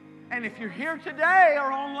 And if you're here today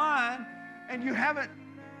or online and you haven't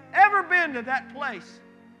ever been to that place,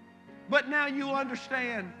 but now you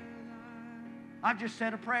understand, I've just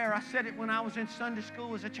said a prayer. I said it when I was in Sunday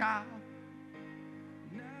school as a child.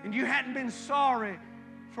 And you hadn't been sorry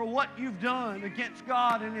for what you've done against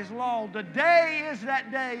God and His law. Today is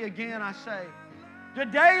that day again, I say.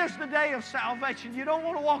 Today is the day of salvation. You don't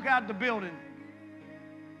want to walk out the building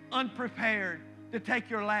unprepared to take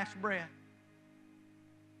your last breath.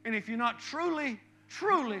 And if you're not truly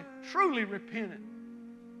repentant,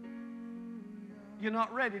 you're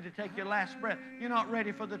not ready to take your last breath. You're not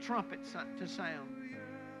ready for the trumpet to sound.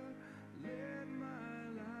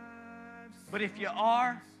 But if you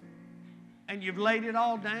are, and you've laid it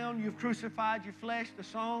all down, you've crucified your flesh, the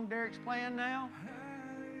song Derek's playing now,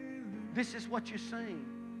 this is what you sing.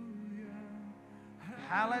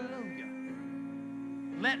 Hallelujah.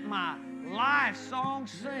 Let my life song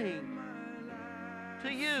sing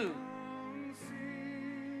to you.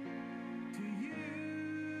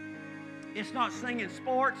 It's not singing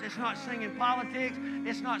sports. It's not singing politics.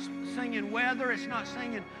 It's not singing weather. It's not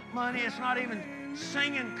singing money. It's not even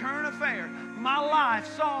singing current affairs. My life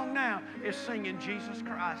song now is singing Jesus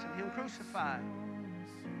Christ and Him crucified.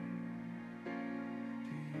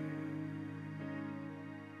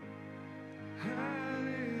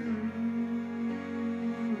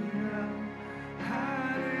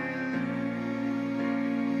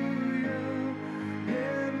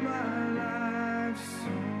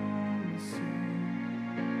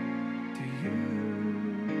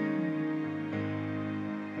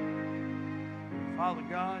 Father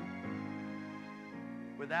God,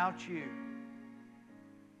 without you,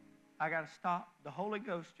 I got to stop. The Holy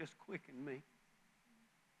Ghost just quickened me.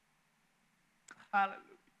 Hallelujah.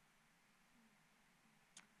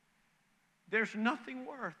 There's nothing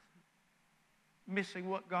worth missing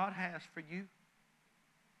what God has for you.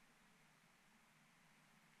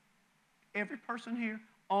 Every person here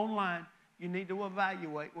online, you need to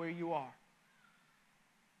evaluate where you are.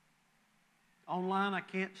 Online, I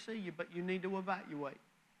can't see you, but you need to evaluate.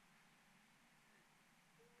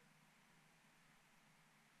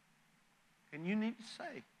 And you need to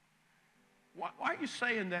say, why are you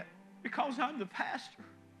saying that? Because I'm the pastor.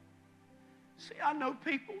 See, I know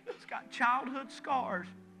people that's got childhood scars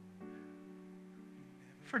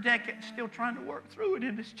for decades, still trying to work through it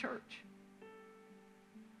in this church.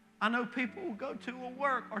 I know people will go to a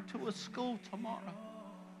work or to a school tomorrow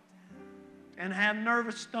and have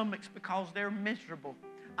nervous stomachs because they're miserable.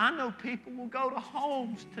 I know people will go to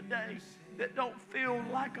homes today that don't feel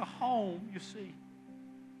like a home, you see.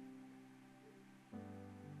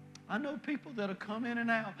 I know people that'll come in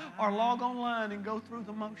and out or log online and go through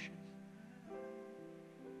the motions.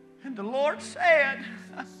 And the Lord said,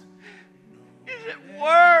 is it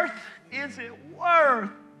worth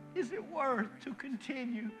to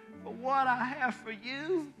continue for what I have for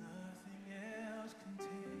you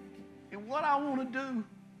and what I want to do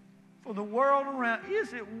for the world around?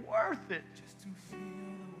 Is it worth it?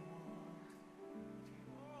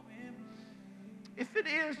 If it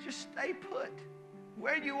is, just stay put.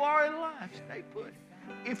 Where you are in life, stay put.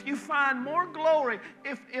 If you find more glory,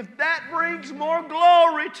 if that brings more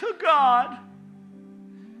glory to God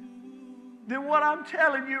than what I'm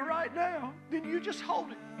telling you right now, then you just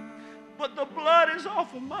hold it. But the blood is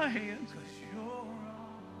off of my hands.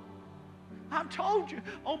 I've told you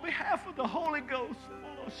on behalf of the Holy Ghost.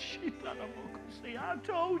 I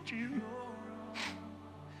told you.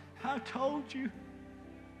 I told you.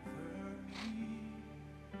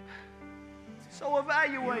 So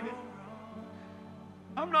evaluate it.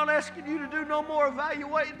 I'm not asking you to do no more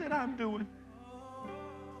evaluating than I'm doing.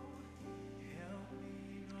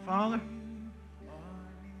 Father,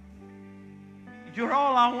 you're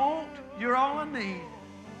all I want. You're all I need.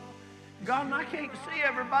 God, and I can't see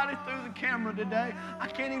everybody through the camera today. I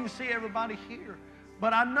can't even see everybody here.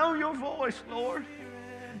 But I know your voice, Lord.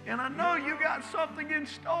 And I know you got something in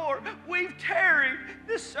store. We've tarried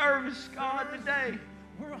this service, God, today.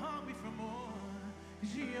 We're hungry for more.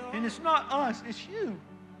 And it's not us, it's you.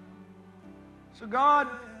 So God,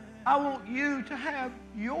 I want you to have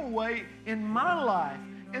your way in my life,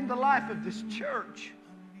 in the life of this church,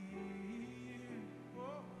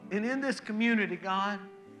 and in this community, God.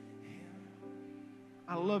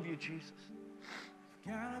 I love you, Jesus.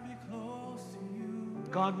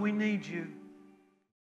 God, we need you.